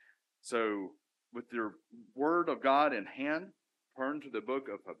So, with your word of God in hand, turn to the book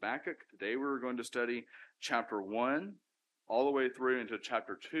of Habakkuk. Today we're going to study chapter 1 all the way through into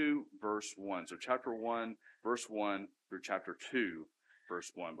chapter 2, verse 1. So, chapter 1, verse 1 through chapter 2,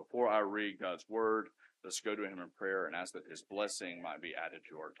 verse 1. Before I read God's word, let's go to him in prayer and ask that his blessing might be added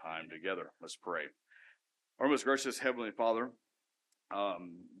to our time together. Let's pray. Our most gracious Heavenly Father,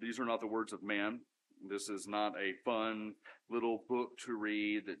 these are not the words of man. This is not a fun little book to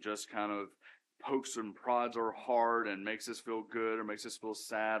read that just kind of pokes and prods our heart and makes us feel good or makes us feel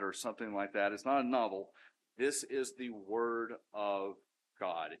sad or something like that. It's not a novel. This is the Word of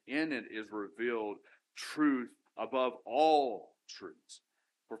God. In it is revealed truth above all truths.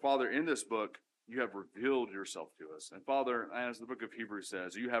 For Father, in this book, you have revealed yourself to us. And Father, as the book of Hebrews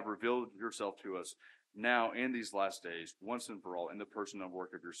says, you have revealed yourself to us now in these last days, once and for all, in the person and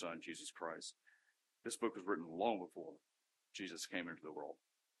work of your Son, Jesus Christ. This book was written long before Jesus came into the world.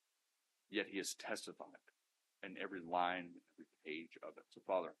 Yet he has testified in every line, every page of it. So,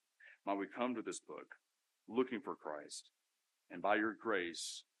 Father, might we come to this book looking for Christ, and by your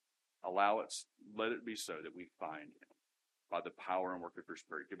grace, let it be so that we find him by the power and work of your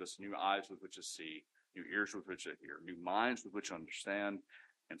Spirit. Give us new eyes with which to see, new ears with which to hear, new minds with which to understand,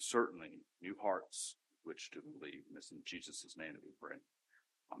 and certainly new hearts with which to believe. And it's in Jesus' name that we pray.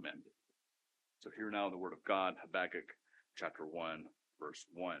 Amen. So hear now the word of God, Habakkuk chapter 1, verse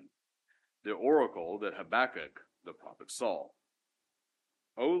 1. The oracle that Habakkuk the prophet saw.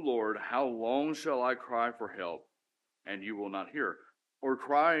 O Lord, how long shall I cry for help, and you will not hear? Or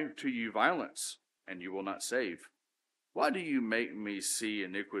cry to you violence, and you will not save? Why do you make me see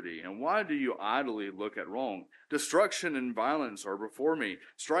iniquity, and why do you idly look at wrong? Destruction and violence are before me.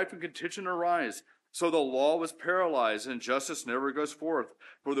 Strife and contention arise. So the law was paralyzed, and justice never goes forth.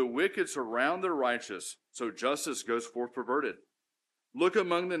 For the wicked surround the righteous, so justice goes forth perverted. Look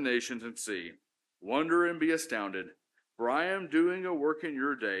among the nations and see. Wonder and be astounded. For I am doing a work in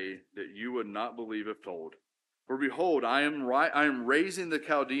your day that you would not believe if told. For behold, I am raising the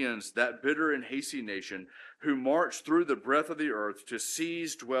Chaldeans, that bitter and hasty nation, who march through the breadth of the earth to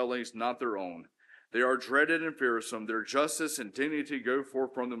seize dwellings not their own. They are dreaded and fearsome. Their justice and dignity go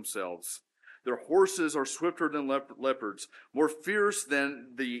forth from themselves. Their horses are swifter than leopards, more fierce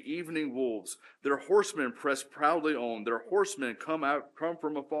than the evening wolves. Their horsemen press proudly on. Their horsemen come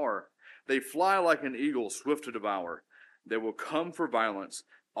from afar. They fly like an eagle, swift to devour. They will come for violence,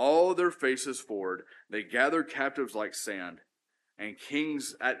 all their faces forward. They gather captives like sand. And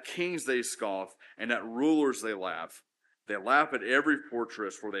at kings they scoff, and at rulers they laugh. They laugh at every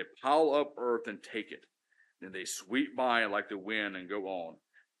fortress, for they pile up earth and take it. Then they sweep by like the wind and go on.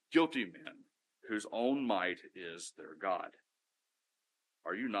 Guilty men, whose own might is their God.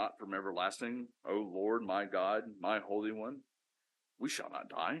 Are you not from everlasting, O Lord, my God, my Holy One? We shall not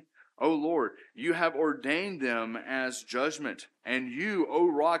die. O Lord, you have ordained them as judgment, and you, O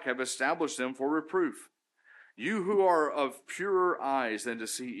Rock, have established them for reproof. You who are of purer eyes than to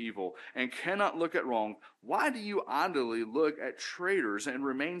see evil, and cannot look at wrong, why do you idly look at traitors and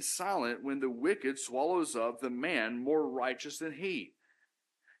remain silent when the wicked swallows up the man more righteous than he?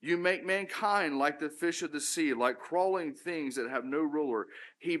 You make mankind like the fish of the sea, like crawling things that have no ruler.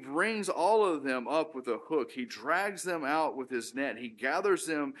 He brings all of them up with a hook. He drags them out with his net. He gathers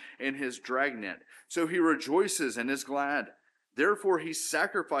them in his dragnet. So he rejoices and is glad. Therefore he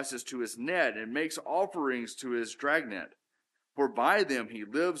sacrifices to his net and makes offerings to his dragnet. For by them he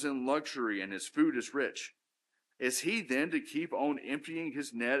lives in luxury, and his food is rich. Is he then to keep on emptying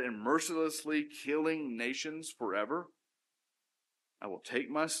his net and mercilessly killing nations forever? I will take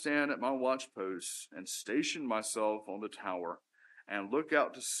my stand at my watchposts and station myself on the tower and look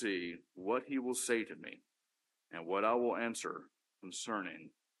out to see what he will say to me and what I will answer concerning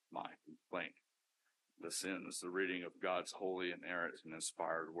my complaint. This ends the reading of God's holy, inerrant, and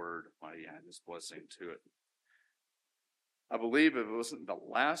inspired word. Might he add his blessing to it. I believe if it wasn't the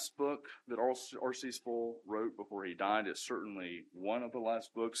last book that R.C. Sproul wrote before he died, it's certainly one of the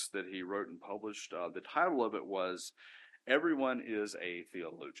last books that he wrote and published. The title of it was Everyone is a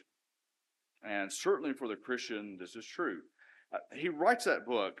Theologian. And certainly for the Christian, this is true. He writes that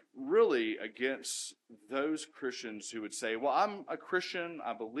book really against those Christians who would say, well, I'm a Christian,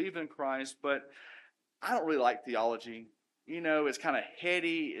 I believe in Christ, but I don't really like theology. You know, it's kind of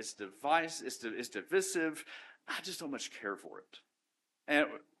heady, it's divisive. I just don't much care for it. And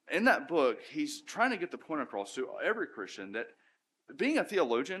in that book, he's trying to get the point across to every Christian that being a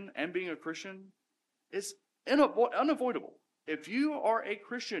theologian and being a Christian is unavoidable. If you are a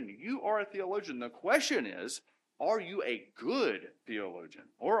Christian, you are a theologian. The question is, are you a good theologian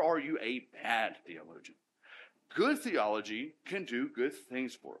or are you a bad theologian? Good theology can do good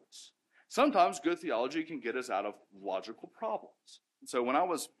things for us. sometimes good theology can get us out of logical problems. So when I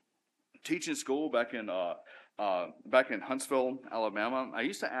was teaching school back in Huntsville, Alabama, I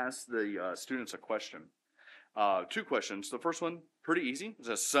used to ask the students a question. Two questions. The first one, pretty easy. It's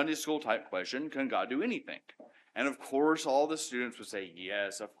a Sunday school type question. Can God do anything? And of course, all the students would say,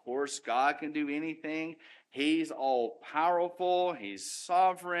 yes, of course, God can do anything. He's all powerful. He's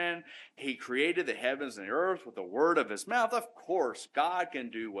sovereign. He created the heavens and the earth with the word of his mouth. Of course, God can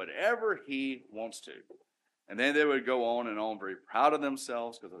do whatever he wants to. And then they would go on and on, very proud of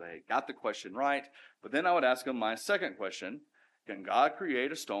themselves because they got the question right. But then I would ask them my second question. Can God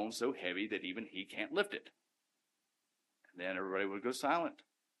create a stone so heavy that even he can't lift it? And then everybody would go silent.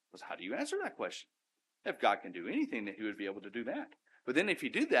 Because how do you answer that question? If God can do anything, then he would be able to do that. But then if he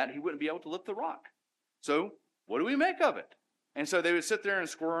did that, he wouldn't be able to lift the rock. So what do we make of it? And so they would sit there and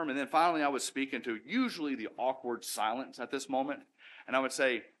squirm, and then finally I would speak into usually the awkward silence at this moment. And I would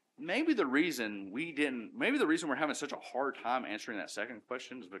say, maybe the reason we're having such a hard time answering that second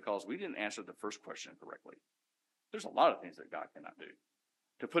question is because we didn't answer the first question correctly. There's a lot of things that God cannot do.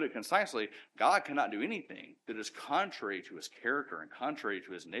 To put it concisely, God cannot do anything that is contrary to his character and contrary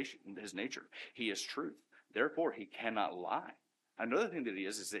to his nature. He is truth. Therefore, he cannot lie. Another thing that he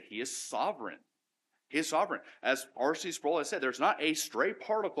is that he is sovereign. He is sovereign. As R.C. Sproul has said, there's not a stray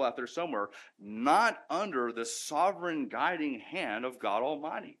particle out there somewhere not under the sovereign guiding hand of God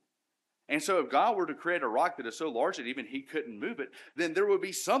Almighty. And so if God were to create a rock that is so large that even he couldn't move it, then there would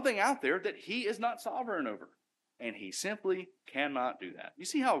be something out there that he is not sovereign over. And he simply cannot do that. You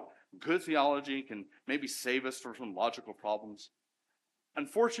see how good theology can maybe save us from some logical problems?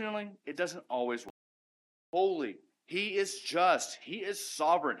 Unfortunately, it doesn't always work. Holy. He is just. He is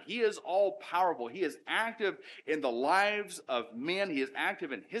sovereign. He is all powerful. He is active in the lives of men. He is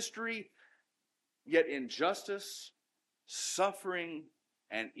active in history. Yet injustice, suffering,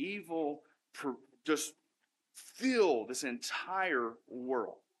 and evil just fill this entire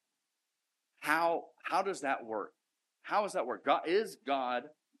world. How does that work? How does that work? Is God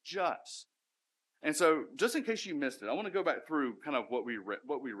just? And so, just in case you missed it, I want to go back through kind of what we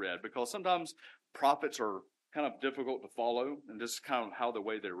read, because sometimes prophets are kind of difficult to follow, and just kind of how the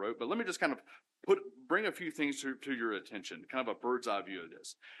way they wrote. But let me just kind of bring a few things to your attention, kind of a bird's eye view of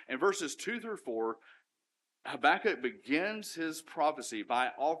this. In verses 2 through 4, Habakkuk begins his prophecy by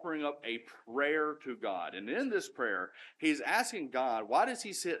offering up a prayer to God. And in this prayer, he's asking God, why does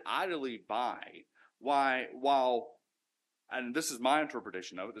he sit idly by? And this is my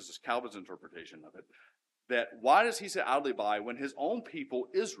interpretation of it, this is Calvin's interpretation of it, that why does he sit idly by when his own people,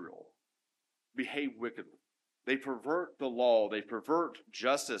 Israel, behave wickedly? They pervert the law, they pervert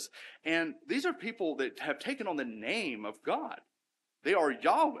justice. And these are people that have taken on the name of God. They are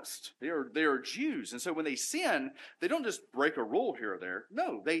Yahwists. They are Jews. And so when they sin, they don't just break a rule here or there.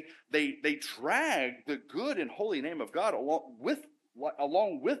 No, they drag the good and holy name of God along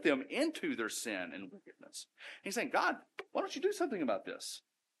with them into their sin and wickedness. And he's saying, God, why don't you do something about this?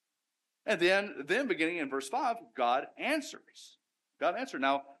 And then beginning in verse 5, God answers. God answered.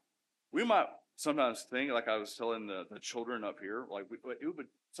 Now, we might sometimes think, like I was telling the children up here, like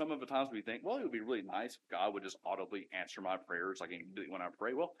some of the times we think, well, it would be really nice if God would just audibly answer my prayers like immediately when I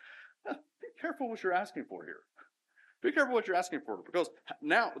pray. Well, be careful what you're asking for here. Be careful what you're asking for, because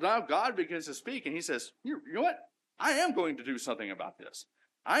now God begins to speak, and he says, you know what? I am going to do something about this.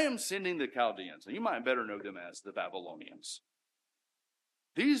 I am sending the Chaldeans, and you might better know them as the Babylonians.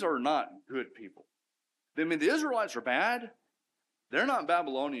 These are not good people. I mean, the Israelites are bad. They're not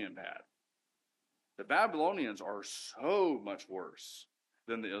Babylonian bad. The Babylonians are so much worse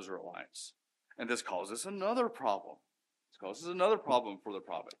than the Israelites. And this causes another problem. This causes another problem for the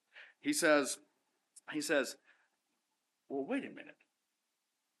prophet. He says, well, wait a minute.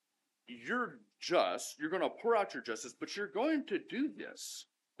 You're just, you're going to pour out your justice, but you're going to do this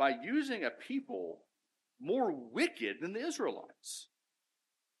by using a people more wicked than the Israelites.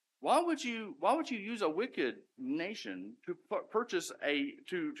 Why would you use a wicked nation to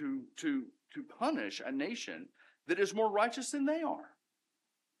punish a nation that is more righteous than they are?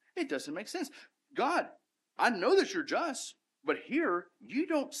 It doesn't make sense. God, I know that you're just, but here you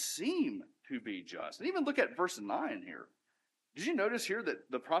don't seem to be just. And even look at verse 9 here. Did you notice here that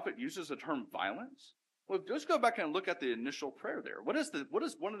the prophet uses the term violence? Well, let's go back and look at the initial prayer there. What is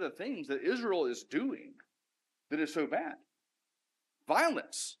one of the things that Israel is doing that is so bad?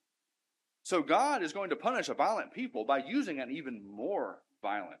 Violence. So God is going to punish a violent people by using an even more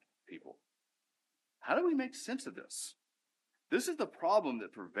violent people. How do we make sense of this? This is the problem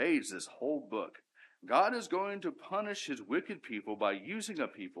that pervades this whole book. God is going to punish his wicked people by using a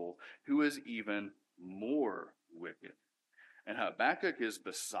people who is even more wicked. And Habakkuk is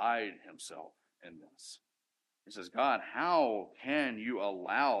beside himself in this. He says, God, how can you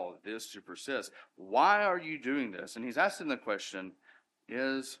allow this to persist? Why are you doing this? And he's asking the question,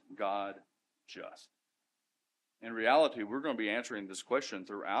 is God just? In reality, we're going to be answering this question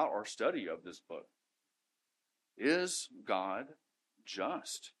throughout our study of this book. Is God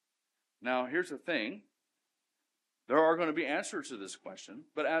just? Now, here's the thing. There are going to be answers to this question,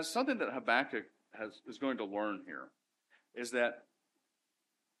 but as something that Habakkuk is going to learn here is that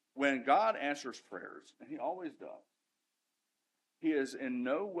when God answers prayers, and he always does, he is in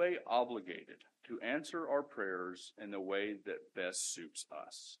no way obligated to answer our prayers in the way that best suits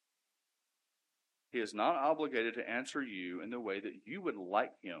us. He is not obligated to answer you in the way that you would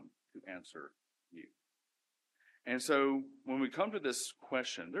like him to answer you. And so when we come to this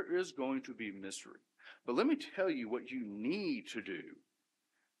question, there is going to be mystery. But let me tell you what you need to do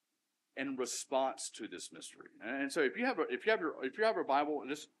in response to this mystery. And so if you have a Bible,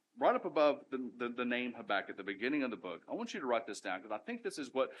 just right up above the name Habakkuk at the beginning of the book, I want you to write this down because I think this is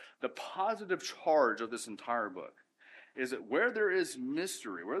what the positive charge of this entire book is, that where there is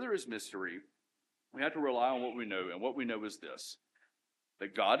mystery, we have to rely on what we know, and what we know is this: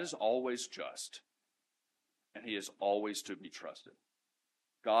 that God is always just, and he is always to be trusted.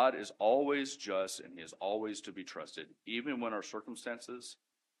 God is always just, and he is always to be trusted, even when our circumstances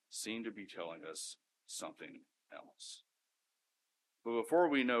seem to be telling us something else. But before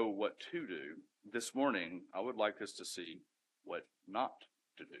we know what to do, this morning, I would like us to see what not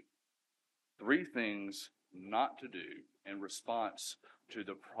to do. 3 things not to do in response to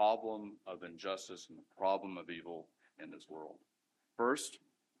the problem of injustice and the problem of evil in this world. First,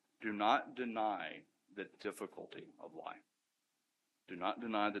 do not deny the difficulty of life. Do not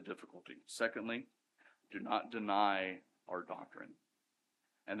deny the difficulty. Secondly, do not deny our doctrine.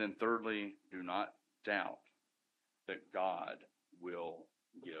 And then thirdly, do not doubt that God will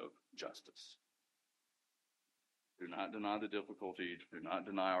give justice. Do not deny the difficulty. Do not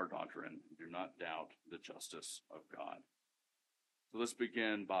deny our doctrine. Do not doubt the justice of God. So let's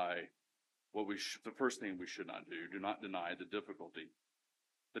begin by the first thing we should not do. Do not deny the difficulty.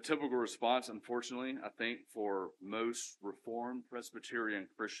 The typical response, unfortunately, I think for most Reformed Presbyterian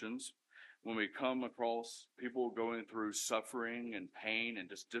Christians, when we come across people going through suffering and pain and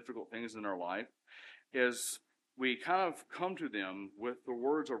just difficult things in their life, is we kind of come to them with the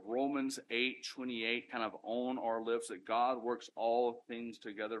words of Romans 8:28 kind of on our lips, that God works all things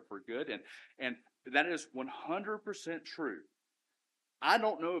together for good. And that is 100% true. I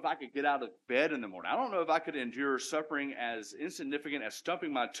don't know if I could get out of bed in the morning. I don't know if I could endure suffering as insignificant as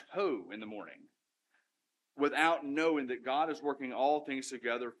stumping my toe in the morning without knowing that God is working all things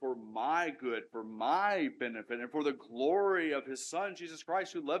together for my good, for my benefit, and for the glory of his Son, Jesus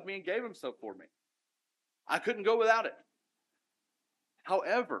Christ, who loved me and gave himself for me. I couldn't go without it.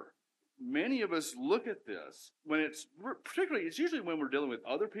 However, many of us look at this it's usually when we're dealing with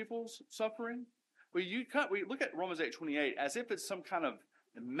other people's suffering. We look at Romans 8:28 as if it's some kind of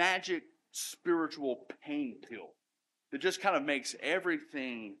magic spiritual pain pill that just kind of makes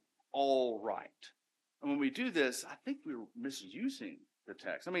everything all right. And when we do this, I think we're misusing the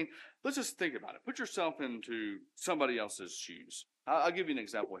text. I mean, let's just think about it. Put yourself into somebody else's shoes. I'll give you an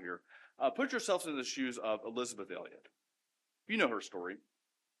example here. Put yourself in the shoes of Elisabeth Elliot. You know her story.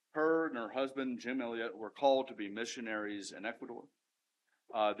 Her and her husband, Jim Elliot, were called to be missionaries in Ecuador.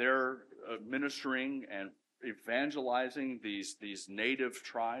 They're ministering and evangelizing these native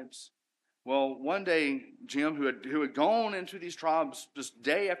tribes. Well, one day, Jim, who had gone into these tribes just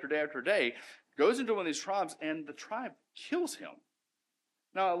day after day after day, goes into one of these tribes, and the tribe kills him.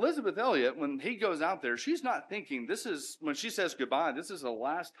 Now, Elisabeth Elliot, when he goes out there, she's not thinking, when she says goodbye, this is the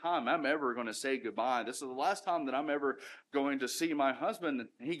last time I'm ever going to say goodbye. This is the last time that I'm ever going to see my husband.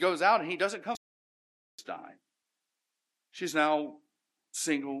 And he goes out and he doesn't come. He's dying. She's now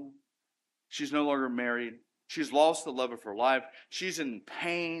single. She's no longer married. She's lost the love of her life. She's in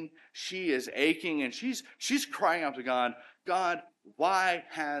pain. She is aching, and she's crying out to God, God, why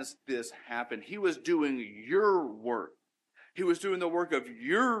has this happened? He was doing your work. He was doing the work of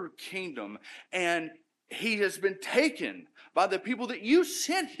your kingdom, and he has been taken by the people that you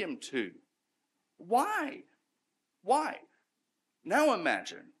sent him to. Why? Why? Now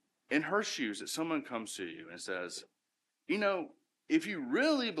imagine in her shoes that someone comes to you and says, if you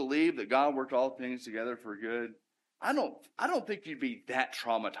really believe that God worked all things together for good, I don't think you'd be that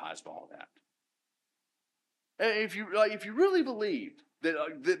traumatized by all that. If you really believed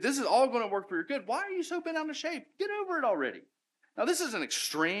that this is all going to work for your good, why are you so bent out of shape? Get over it already. Now, this is an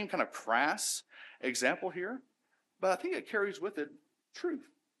extreme, kind of crass example here, but I think it carries with it truth.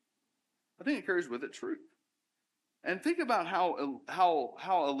 And think about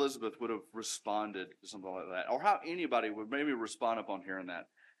how Elizabeth would have responded to something like that, or how anybody would maybe respond upon hearing that.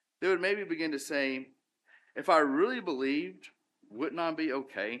 They would maybe begin to say, if I really believed, wouldn't I be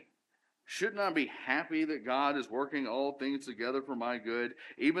okay? Shouldn't I be happy that God is working all things together for my good,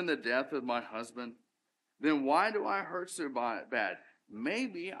 even the death of my husband? Then why do I hurt so bad?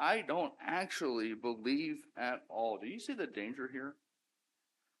 Maybe I don't actually believe at all. Do you see the danger here?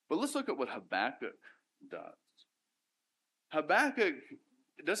 But let's look at what Habakkuk does. Habakkuk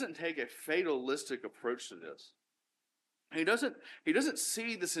doesn't take a fatalistic approach to this. He doesn't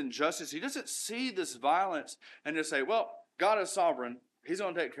see this injustice. He doesn't see this violence and just say, well, God is sovereign. He's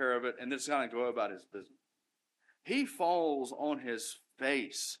going to take care of it, and then just kind of go about his business. He falls on his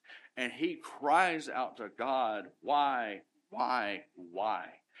face, and he cries out to God, why?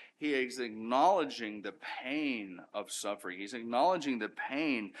 He is acknowledging the pain of suffering. He's acknowledging the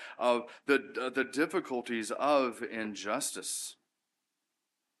pain of the difficulties of injustice.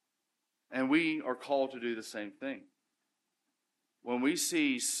 And we are called to do the same thing. When we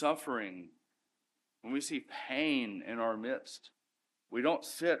see suffering, when we see pain in our midst, we don't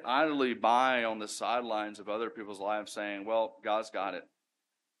sit idly by on the sidelines of other people's lives saying, well, God's got it.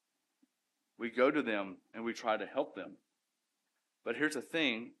 We go to them and we try to help them. But here's the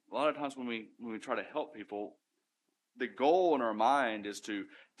thing, a lot of times when we try to help people, the goal in our mind is to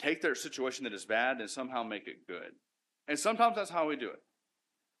take their situation that is bad and somehow make it good. And sometimes that's how we do it.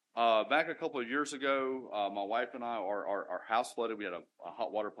 Back a couple of years ago, my wife and I, our house flooded. We had a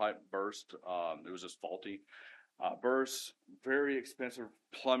hot water pipe burst. It was just faulty. Burst, very expensive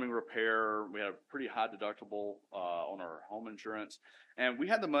plumbing repair. We had a pretty high deductible on our home insurance. And we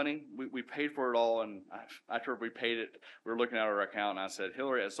had the money. We paid for it all. And after we paid it, we were looking at our account. And I said,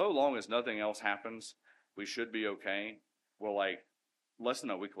 Hillary, as so long as nothing else happens, we should be okay. Well, like less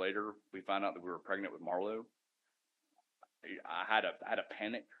than a week later, we found out that we were pregnant with Marlo. I had a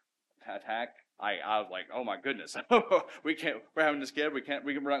panic attack. I was like, oh my goodness, we're having this kid. We're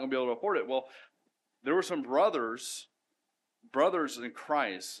not going to be able to afford it. Well, there were some brothers in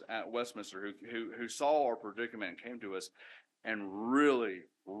Christ at Westminster who saw our predicament and came to us and really,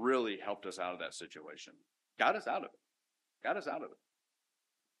 really helped us out of that situation. Got us out of it.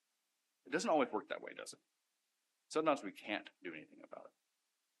 It doesn't always work that way, does it? Sometimes we can't do anything about it.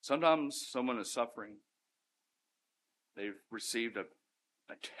 Sometimes someone is suffering. They've received a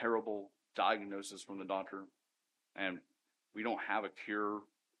terrible diagnosis from the doctor, and we don't have a cure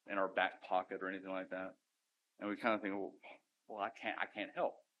in our back pocket or anything like that. And we kind of think, well, I can't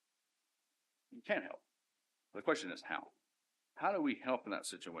help. You can't help. The question is how? How do we help in that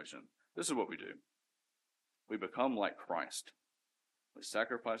situation? This is what we do. We become like Christ. We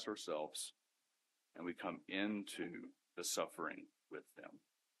sacrifice ourselves, and we come into the suffering with them.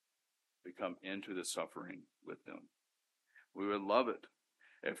 We come into the suffering with them. We would love it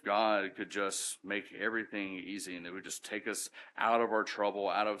if God could just make everything easy and it would just take us out of our trouble,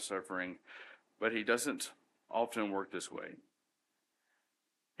 out of suffering. But he doesn't often work this way.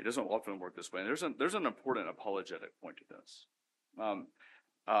 He doesn't often work this way. And there's an important apologetic point to this.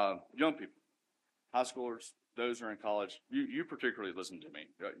 Young people, high schoolers, those who are in college, you particularly listen to me.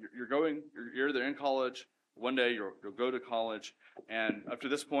 You're either in college, one day you'll go to college, and up to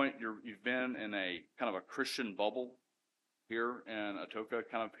this point, you've been in a kind of a Christian bubble here in Atoka,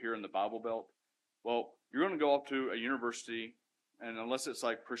 kind of here in the Bible Belt. Well, you're going to go off to a university, and unless it's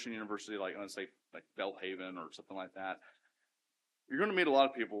like Christian university, like let's say like Belhaven or something like that, you're going to meet a lot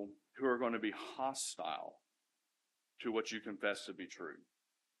of people who are going to be hostile to what you confess to be true.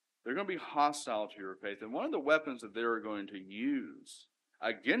 They're going to be hostile to your faith. And one of the weapons that they're going to use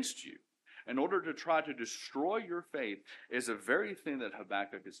against you in order to try to destroy your faith is the very thing that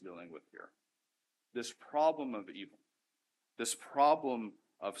Habakkuk is dealing with here. This problem of evil. This problem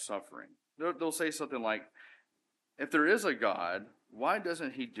of suffering. They'll say something like, if there is a God, why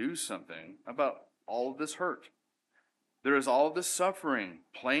doesn't he do something about all of this hurt? There is all of this suffering,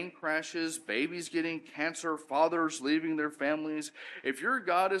 plane crashes, babies getting cancer, fathers leaving their families. If your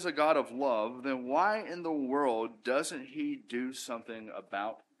God is a God of love, then why in the world doesn't he do something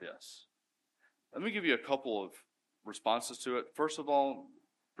about this? Let me give you a couple of responses to it. First of all,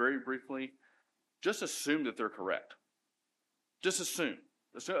 very briefly, just assume that they're correct. Just assume.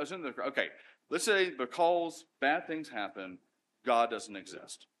 Assume they're correct. Okay, let's say because bad things happen, God doesn't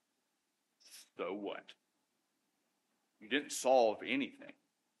exist. So what? You didn't solve anything.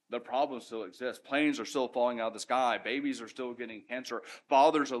 The problem still exists. Planes are still falling out of the sky. Babies are still getting cancer.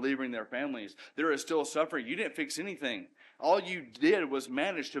 Fathers are leaving their families. There is still suffering. You didn't fix anything. All you did was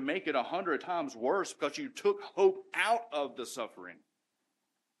manage to make it 100 times worse because you took hope out of the suffering.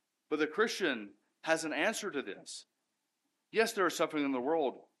 But the Christian has an answer to this. Yes, there is suffering in the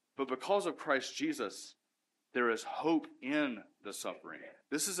world, but because of Christ Jesus, there is hope in the suffering.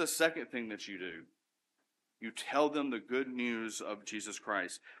 This is the second thing that you do. You tell them the good news of Jesus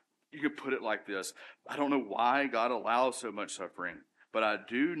Christ. You could put it like this. I don't know why God allows so much suffering, but I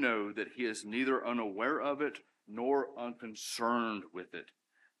do know that he is neither unaware of it nor unconcerned with it.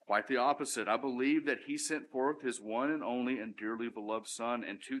 Quite the opposite. I believe that he sent forth his one and only and dearly beloved Son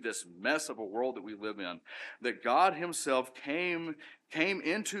into this mess of a world that we live in. That God himself came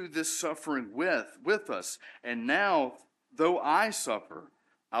into this suffering with us. And now, though I suffer,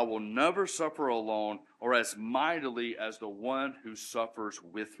 I will never suffer alone or as mightily as the one who suffers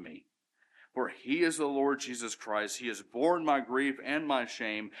with me. For he is the Lord Jesus Christ. He has borne my grief and my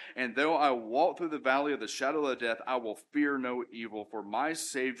shame. And though I walk through the valley of the shadow of death, I will fear no evil. For my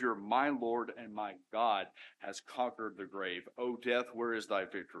Savior, my Lord, and my God has conquered the grave. O death, where is thy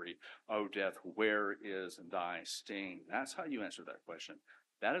victory? O death, where is thy sting? That's how you answer that question.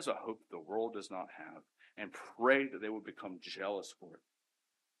 That is a hope the world does not have. And pray that they will become jealous for it.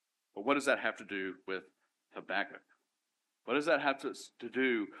 But what does that have to do with Habakkuk? What does that have to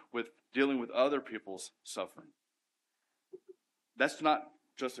do with dealing with other people's suffering? That's not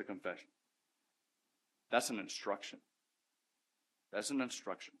just a confession. That's an instruction. That's an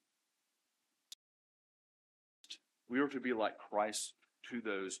instruction. We are to be like Christ to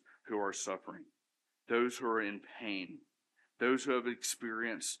those who are suffering, those who are in pain, those who have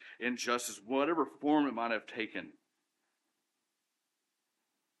experienced injustice, whatever form it might have taken.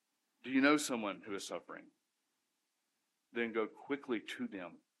 Do you know someone who is suffering? Then go quickly to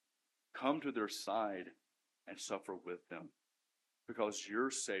them. Come to their side and suffer with them. Because your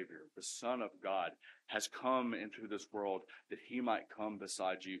Savior, the Son of God, has come into this world that he might come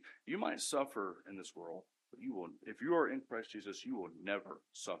beside you. You might suffer in this world, but you will, if you are in Christ Jesus, you will never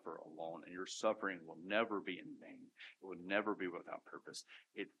suffer alone, and your suffering will never be in vain. It will never be without purpose.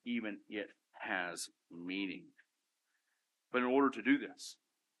 It has meaning. But in order to do this,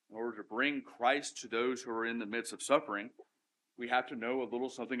 in order to bring Christ to those who are in the midst of suffering, we have to know a little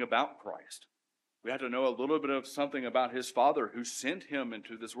something about Christ. We have to know a little bit of something about his Father who sent him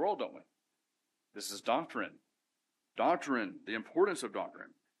into this world, don't we? This is doctrine. Doctrine, the importance of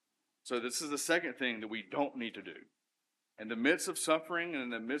doctrine. So this is the second thing that we don't need to do. In the midst of suffering and in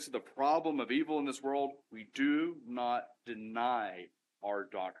the midst of the problem of evil in this world, we do not deny our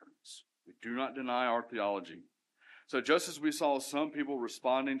doctrines. We do not deny our theology. So just as we saw some people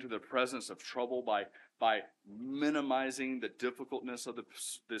responding to the presence of trouble by minimizing the difficultness of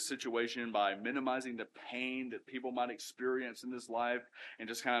the situation, by minimizing the pain that people might experience in this life, and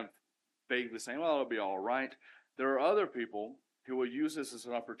just kind of vaguely saying, well, it'll be all right. There are other people who will use this as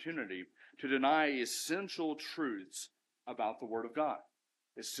an opportunity to deny essential truths about the Word of God,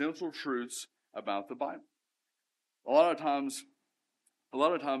 essential truths about the Bible. A lot of times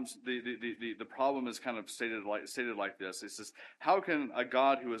the problem is kind of stated like this. It's just, how can a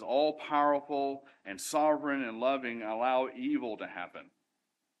God who is all powerful and sovereign and loving allow evil to happen?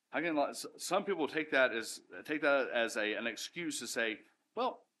 How can some people take that as an excuse to say,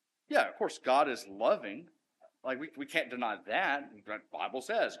 well, yeah, of course God is loving. Like we can't deny that. The Bible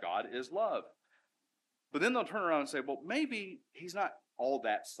says God is love. But then they'll turn around and say, well, maybe he's not all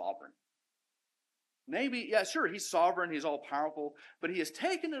that sovereign. Maybe, yeah, sure, he's sovereign, he's all-powerful, but he has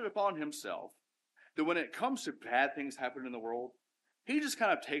taken it upon himself that when it comes to bad things happening in the world, he just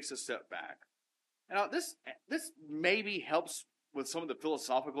kind of takes a step back. Now, this maybe helps with some of the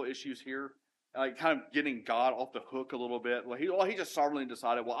philosophical issues here, like kind of getting God off the hook a little bit. He just sovereignly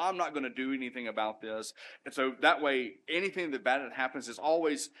decided, well, I'm not going to do anything about this. And so that way, anything that bad that happens is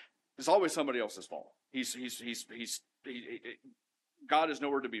always somebody else's fault. God is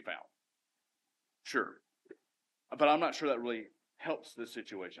nowhere to be found. Sure. But I'm not sure that really helps this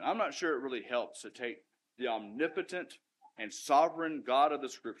situation. I'm not sure it really helps to take the omnipotent and sovereign God of the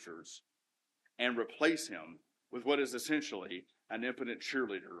Scriptures and replace him with what is essentially an impotent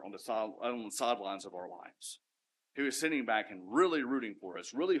cheerleader on the sidelines of our lives, who is sitting back and really rooting for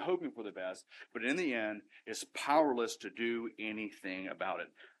us, really hoping for the best, but in the end is powerless to do anything about it.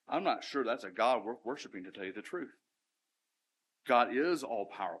 I'm not sure that's a God worth worshiping, to tell you the truth. God is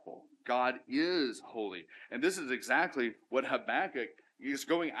all-powerful. God is holy. And this is exactly what Habakkuk is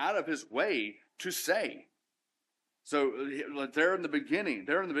going out of his way to say. So there in the beginning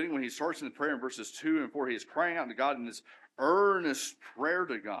when he starts in the prayer in verses 2 and 4, he is crying out to God in this earnest prayer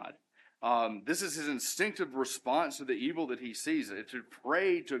to God. This is his instinctive response to the evil that he sees, to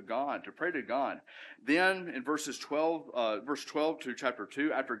pray to God, Then in verse 12 to chapter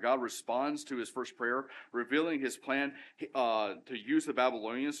 2, after God responds to his first prayer, revealing his plan to use the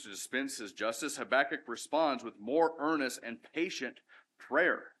Babylonians to dispense his justice, Habakkuk responds with more earnest and patient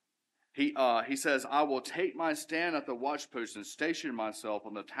prayer. He says, I will take my stand at the watchpost and station myself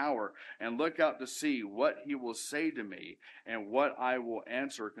on the tower and look out to see what he will say to me and what I will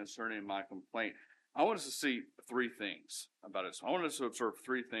answer concerning my complaint. I want us to see three things about it. So I want us to observe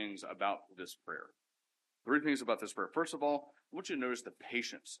three things about this prayer. Three things about this prayer. First of all, I want you to notice the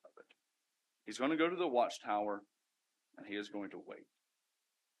patience of it. He's going to go to the watchtower and he is going to wait.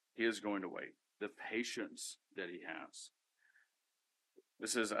 He is going to wait. The patience that he has.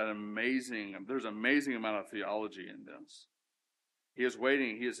 This is there's an amazing amount of theology in this. He is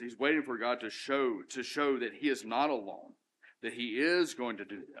waiting, he's waiting for God to show that he is not alone, that he is going to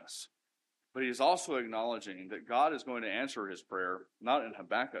do this. But he's also acknowledging that God is going to answer his prayer, not in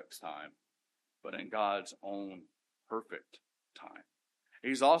Habakkuk's time, but in God's own perfect time.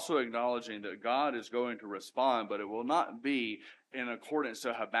 He's also acknowledging that God is going to respond, but it will not be in accordance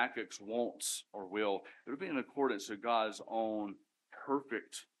to Habakkuk's wants or will. It will be in accordance to God's own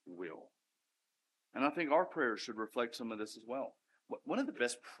perfect will. And I think our prayers should reflect some of this as well. One of the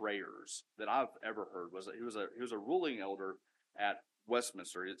best prayers that I've ever heard was he was a ruling elder at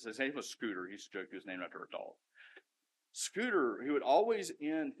Westminster. His name was Scooter. He used to joke he was named after a dog. Scooter, he would always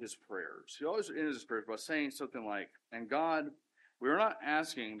end his prayers. He always ended his prayers by saying something like, and God, we are not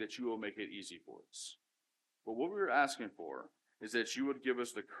asking that you will make it easy for us. But what we are asking for is that you would give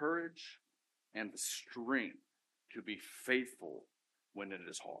us the courage and the strength to be faithful when it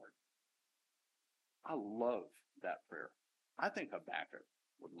is hard. I love that prayer. I think Habakkuk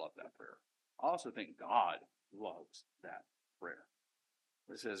would love that prayer. I also think God loves that prayer.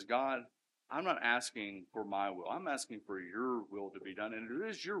 It says, God, I'm not asking for my will. I'm asking for your will to be done. And it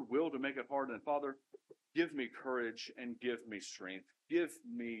is your will to make it hard. And Father, give me courage and give me strength. Give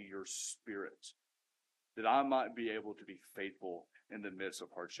me your spirit that I might be able to be faithful in the midst of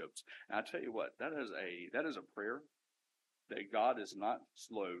hardships. And I tell you what, that is a prayer that God is not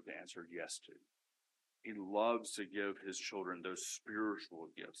slow to answer yes to. He loves to give his children those spiritual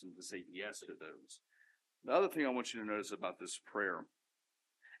gifts and to say yes to those. The other thing I want you to notice about this prayer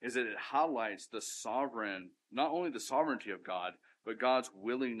is that it highlights not only the sovereignty of God, but God's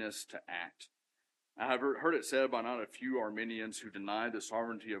willingness to act. I have heard it said by not a few Arminians who deny the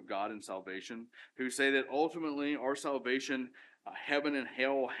sovereignty of God in salvation, who say that ultimately our salvation, heaven and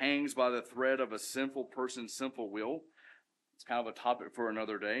hell, hangs by the thread of a sinful person's sinful will. It's kind of a topic for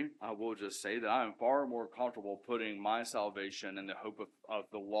another day. I will just say that I am far more comfortable putting my salvation and the hope of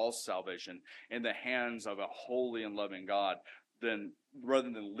the lost salvation in the hands of a holy and loving God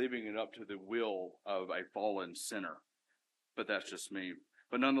rather than leaving it up to the will of a fallen sinner. But that's just me.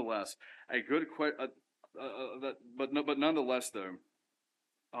 But nonetheless, nonetheless, though,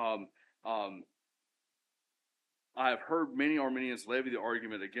 I have heard many Arminians levy the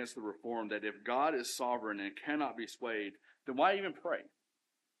argument against the reform that if God is sovereign and cannot be swayed, then why even pray?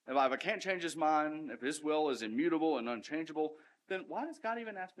 If I can't change his mind, if his will is immutable and unchangeable, then why does God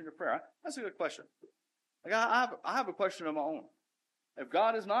even ask me to pray? That's a good question. Like I have a question of my own. If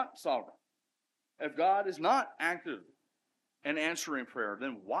God is not sovereign, if God is not active in answering prayer,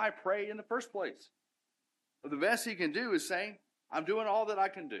 then why pray in the first place? Well, the best he can do is say, I'm doing all that I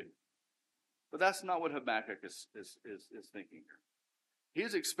can do. But that's not what Habakkuk is thinking here. He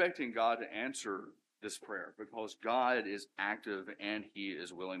is expecting God to answer this prayer because God is active and he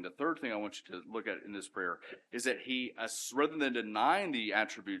is willing. The third thing I want you to look at in this prayer is that he, rather than denying the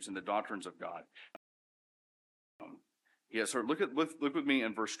attributes and the doctrines of God, look with me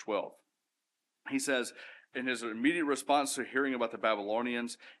in verse 12. He says, in his immediate response to hearing about the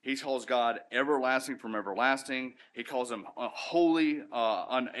Babylonians, he calls God everlasting from everlasting. He calls him holy,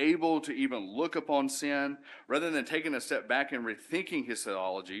 unable to even look upon sin. Rather than taking a step back and rethinking his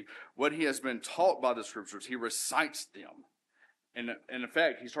theology, what he has been taught by the scriptures, he recites them. And in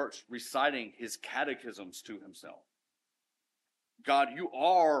effect, he starts reciting his catechisms to himself. God, you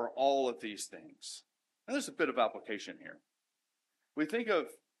are all of these things. And there's a bit of application here. We think of,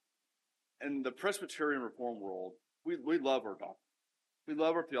 in the Presbyterian Reform world, we love our doctrine. We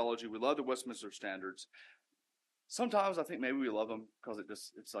love our theology. We love the Westminster Standards. Sometimes I think maybe we love them because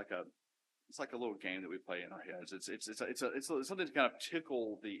it's like a little game that we play in our heads. It's something to kind of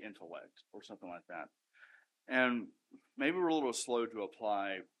tickle the intellect or something like that. And maybe we're a little slow to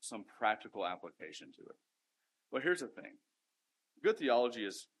apply some practical application to it. But here's the thing. Good theology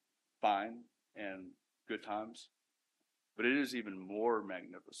is fine and good times, but it is even more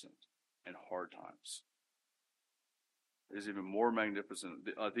magnificent in hard times. It is even more magnificent.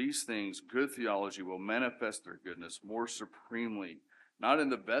 These things, good theology, will manifest their goodness more supremely, not in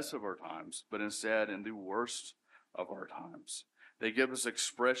the best of our times, but instead in the worst of our times. They give us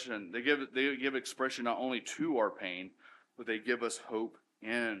expression. They give expression not only to our pain, but they give us hope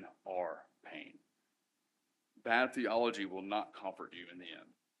in our pain. Bad theology will not comfort you in the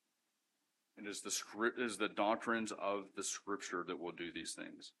end. It is the doctrines of the Scripture that will do these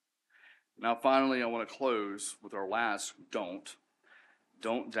things. Now, finally, I want to close with our last don't.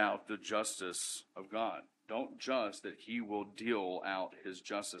 Don't doubt the justice of God. Don't just that he will deal out his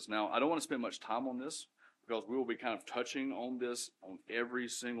justice. Now, I don't want to spend much time on this because we will be kind of touching on this on every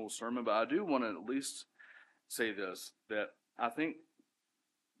single sermon, but I do want to at least say this, that I think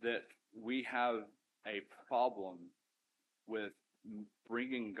that we have a problem with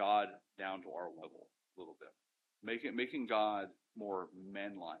bringing God down to our level a little bit, making God more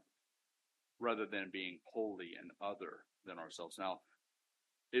man-like, rather than being holy and other than ourselves. Now,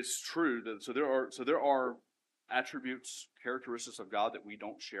 it's true that there are attributes, characteristics of God that we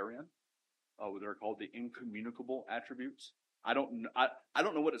don't share in. They're called the incommunicable attributes. I don't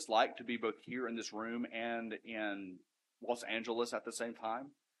know what it's like to be both here in this room and in Los Angeles at the same time,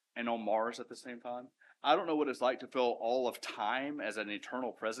 and on Mars at the same time. I don't know what it's like to feel all of time as an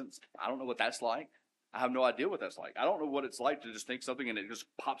eternal presence. I don't know what that's like. I have no idea what that's like. I don't know what it's like to just think something and it just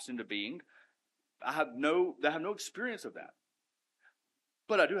pops into being. I have no experience of that.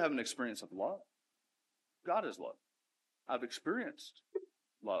 But I do have an experience of love. God is love. I've experienced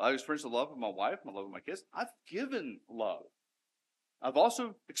love. I've experienced the love of my wife, my love of my kids. I've given love. I've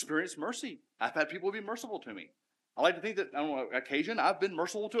also experienced mercy. I've had people be merciful to me. I like to think that on occasion I've been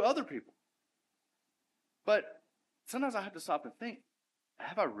merciful to other people. But sometimes I have to stop and think,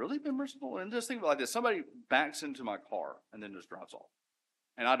 have I really been merciful? And just think about it like this. Somebody backs into my car and then just drives off.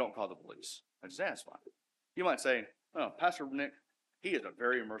 And I don't call the police. I just say, that's fine. You might say, oh, Pastor Nick, he is a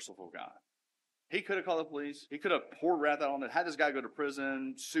very merciful guy. He could have called the police. He could have poured wrath out on it, had this guy go to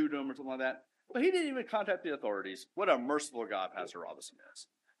prison, sued him or something like that. But he didn't even contact the authorities. What a merciful guy Pastor Robinson is.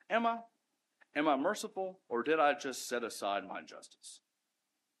 Am I? Am I merciful, or did I just set aside my justice?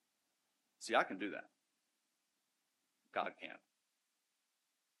 See, I can do that. God can't.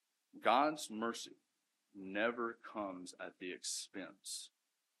 God's mercy never comes at the expense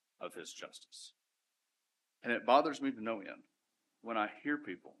of his justice. And it bothers me to no end when I hear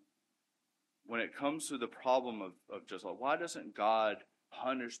people, when it comes to the problem of just like, why doesn't God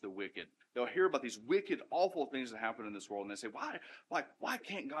punish the wicked? They'll hear about these wicked, awful things that happen in this world, and they say, why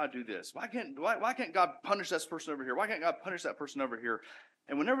can't God do this? Why can't God punish this person over here? Why can't God punish that person over here?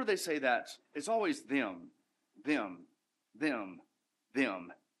 And whenever they say that, it's always them.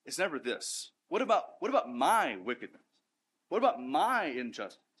 It's never this. What about my wickedness? What about my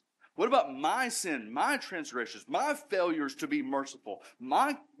injustice? What about my sin, my transgressions, my failures to be merciful,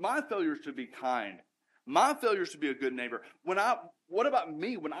 my failures to be kind, my failures to be a good neighbor? What about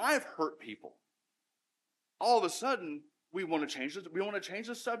me when I've hurt people? All of a sudden, we want to change this. We want to change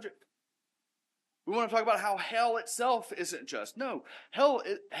the subject. We want to talk about how hell itself isn't just. No, hell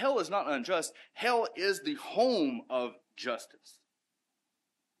is not unjust. Hell is the home of justice.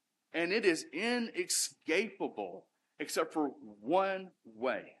 And it is inescapable except for one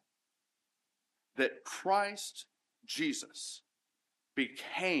way. That Christ Jesus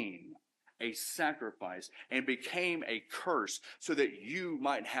became a sacrifice and became a curse so that you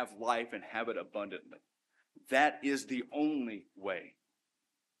might have life and have it abundantly. That is the only way.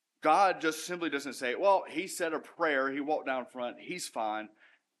 God just simply doesn't say, well, he said a prayer, he walked down front, he's fine.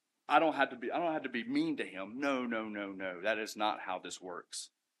 I don't have to be mean to him. No. That is not how this works.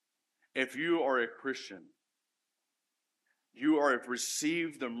 If you are a Christian, you have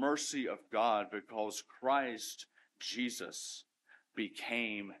received the mercy of God because Christ Jesus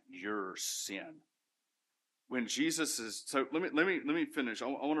became your sin. When Jesus is, so let me finish. I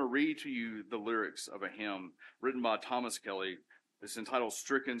want to read to you the lyrics of a hymn written by Thomas Kelly. It's entitled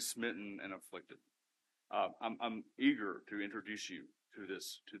 "Stricken, Smitten, and Afflicted." I'm eager to introduce you to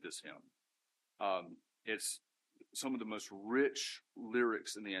this hymn. It's some of the most rich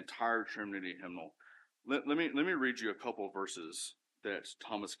lyrics in the entire Trinity hymnal. Let me read you a couple of verses that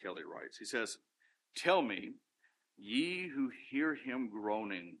Thomas Kelly writes. He says, "Tell me, ye who hear him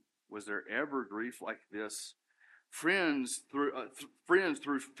groaning, was there ever grief like this? Friends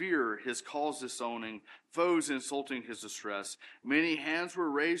through fear his cause disowning, foes insulting his distress. Many hands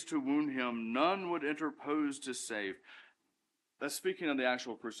were raised to wound him, none would interpose to save." That's speaking of the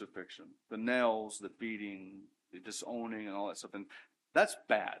actual crucifixion, the nails, the beating, the disowning, and all that stuff. And that's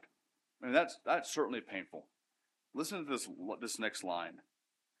bad. I mean, that's certainly painful. Listen to this next line.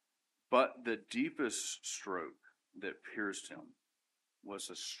 But the deepest stroke that pierced him was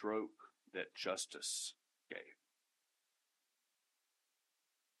a stroke that justice gave.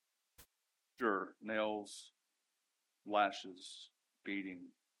 Sure, nails, lashes, beating,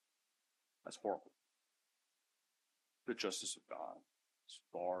 that's horrible. The justice of God is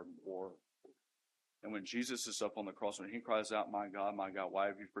far more. And when Jesus is up on the cross, when he cries out, my God, why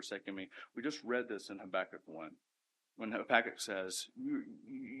have you forsaken me? We just read this in Habakkuk 1. When Habakkuk says,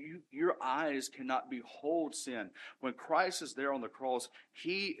 your eyes cannot behold sin. When Christ is there on the cross,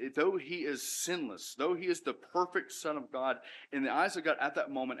 though he is sinless, though he is the perfect Son of God, in the eyes of God at that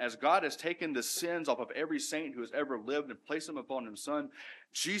moment, as God has taken the sins off of every saint who has ever lived and placed them upon his Son,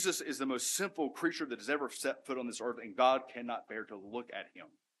 Jesus is the most sinful creature that has ever set foot on this earth, and God cannot bear to look at him.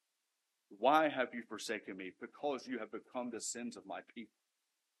 Why have you forsaken me? Because you have become the sins of my people.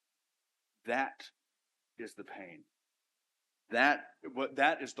 That is the pain. That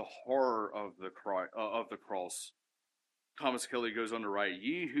is the horror of the cross. Thomas Kelly goes on to write,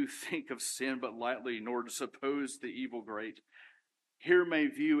 ye who think of sin but lightly, nor to suppose the evil great, here may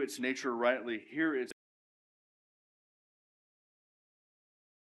view its nature rightly, here is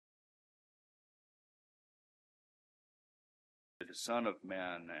the Son of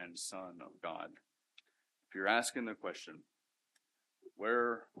Man and Son of God. If you're asking the question,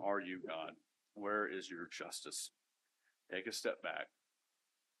 where are you, God? Where is your justice? Take a step back.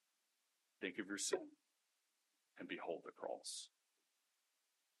 Think of your sin and behold the cross.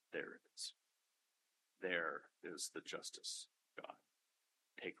 There it is. There is the justice of God.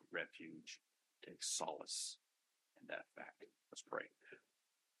 Take refuge, take solace in that fact. Let's pray.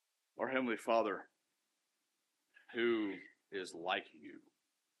 Our Heavenly Father, who is like you?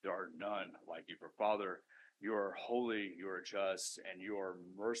 There are none like you. For Father, you are holy, you are just, and you are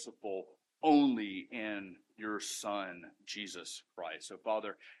merciful only in your Son, Jesus Christ. So,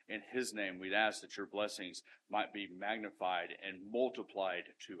 Father, in his name, we'd ask that your blessings might be magnified and multiplied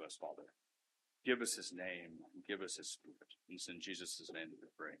to us, Father. Give us his name, give us his spirit. It's in Jesus' name that we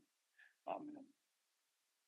pray. Amen.